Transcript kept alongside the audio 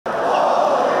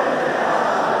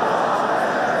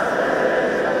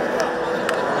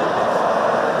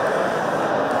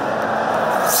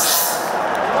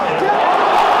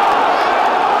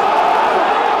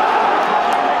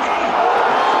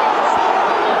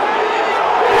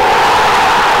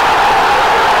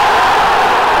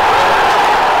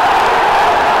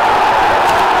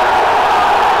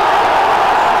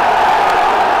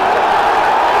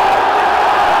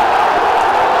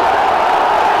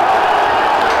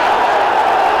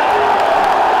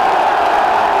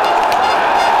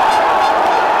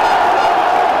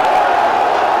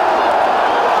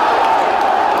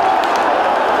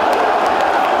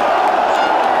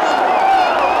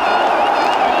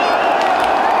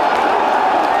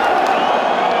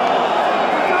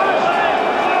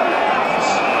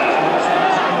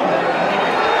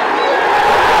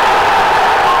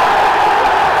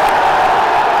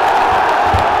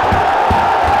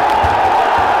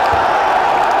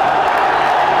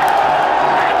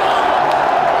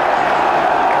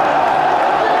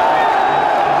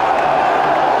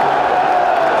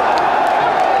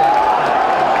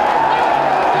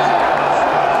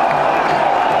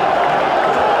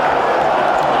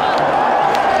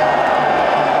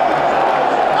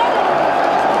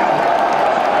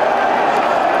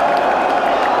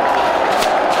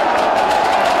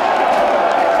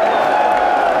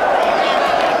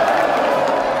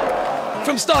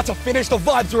finish. The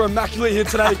vibes are immaculate here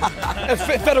today at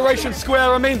Federation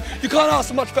Square. I mean, you can't ask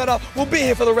for much better. We'll be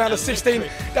here for the round of 16.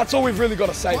 That's all we've really got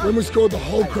to say. When we scored, the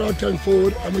whole crowd came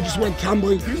forward and we just went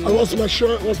tumbling. I lost my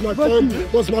shirt, lost my phone,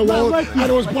 lost my wallet, and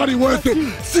it was bloody worth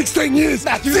it. 16 years!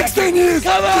 16 years!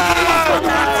 Come on!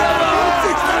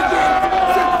 16 years!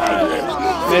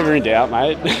 Never in doubt,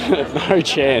 mate. No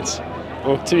chance.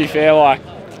 Well, to be fair, like,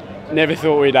 never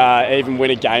thought we'd even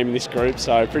win a game in this group,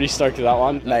 so pretty stoked with that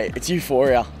one. Mate, it's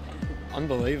euphoria.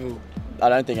 Unbelievable. I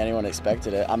don't think anyone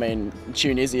expected it. I mean,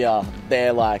 Tunisia,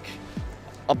 they're like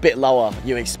a bit lower.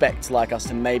 You expect like us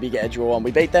to maybe get a draw on.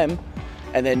 We beat them,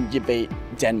 and then you beat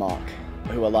Denmark,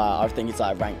 who are like, I think it's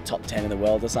like ranked top 10 in the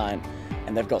world or something.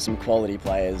 And they've got some quality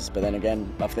players, but then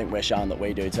again, I think we're showing that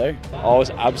we do too. I was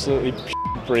absolutely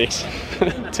bricks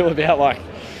until about like,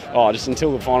 just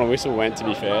until the final whistle went, to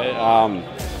be fair.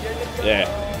 Yeah,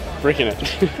 bricking it.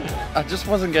 I just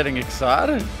wasn't getting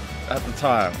excited at the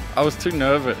time. I was too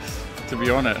nervous, to be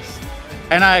honest.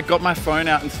 And I got my phone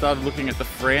out and started looking at the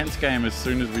France game as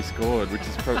soon as we scored, which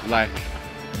is probably like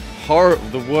horrible,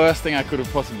 the worst thing I could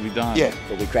have possibly done. Yeah,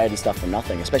 but we created stuff from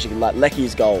nothing, especially like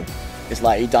Lecky's goal. It's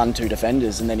like he done 2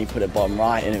 defenders and then he put it bottom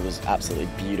right, and it was absolutely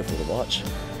beautiful to watch.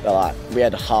 But like, we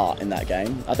had heart in that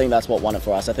game. I think that's what won it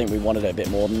for us. I think we wanted it a bit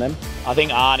more than them. I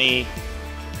think Arnie,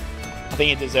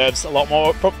 he deserves a lot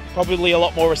more, probably a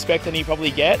lot more respect than he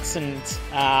probably gets. And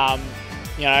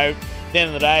you know, at the end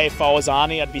of the day, if I was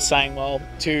Arnie, I'd be saying, well,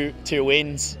 two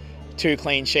wins, 2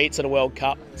 clean sheets at a World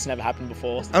Cup. It's never happened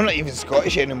before. I'm not even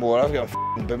Scottish anymore. I've got a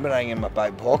f***ing boomerang in my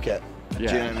back pocket. Yeah. Do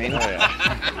you know what I mean? Oh,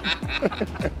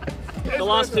 yeah. The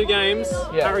last 2 games,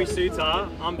 Harry Suter.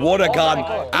 What a gun.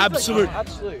 Absolute.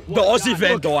 The Aussie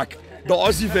Van Dijk. The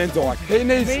Aussie Van Dijk.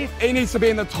 He needs to be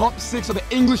in the top 6 of the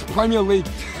English Premier League.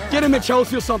 Get him at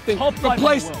Chelsea or something.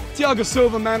 Replace Thiago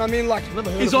Silva, man. I mean, like,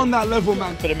 he's on that level,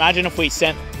 man. But imagine if we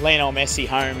sent Lionel Messi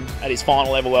home at his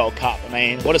final ever World Cup. I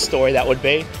mean, what a story that would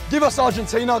be. Give us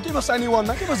Argentina. Give us anyone,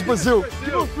 man. Give us Brazil.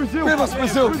 Give us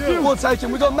Brazil. We'll take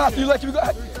him. We got Matthew Leckie. We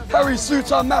got Harry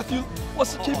Suter. Matthew.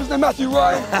 What's the keeper's name? Matthew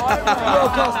Ryan.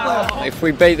 World-class player. If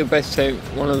we beat the best team,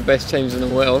 one of the best teams in the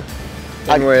world,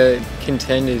 then we're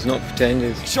contenders, not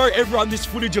pretenders. Show everyone this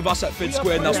footage of us at Fed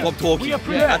Square and they'll stop talking.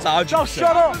 That's 100%.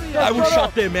 Shut up! They will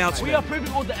shut their mouths. We are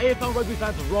proving all the AFL rugby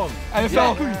fans are wrong.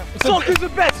 AFL. Soccer's the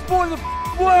best sport in the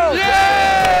world!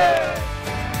 Yeah!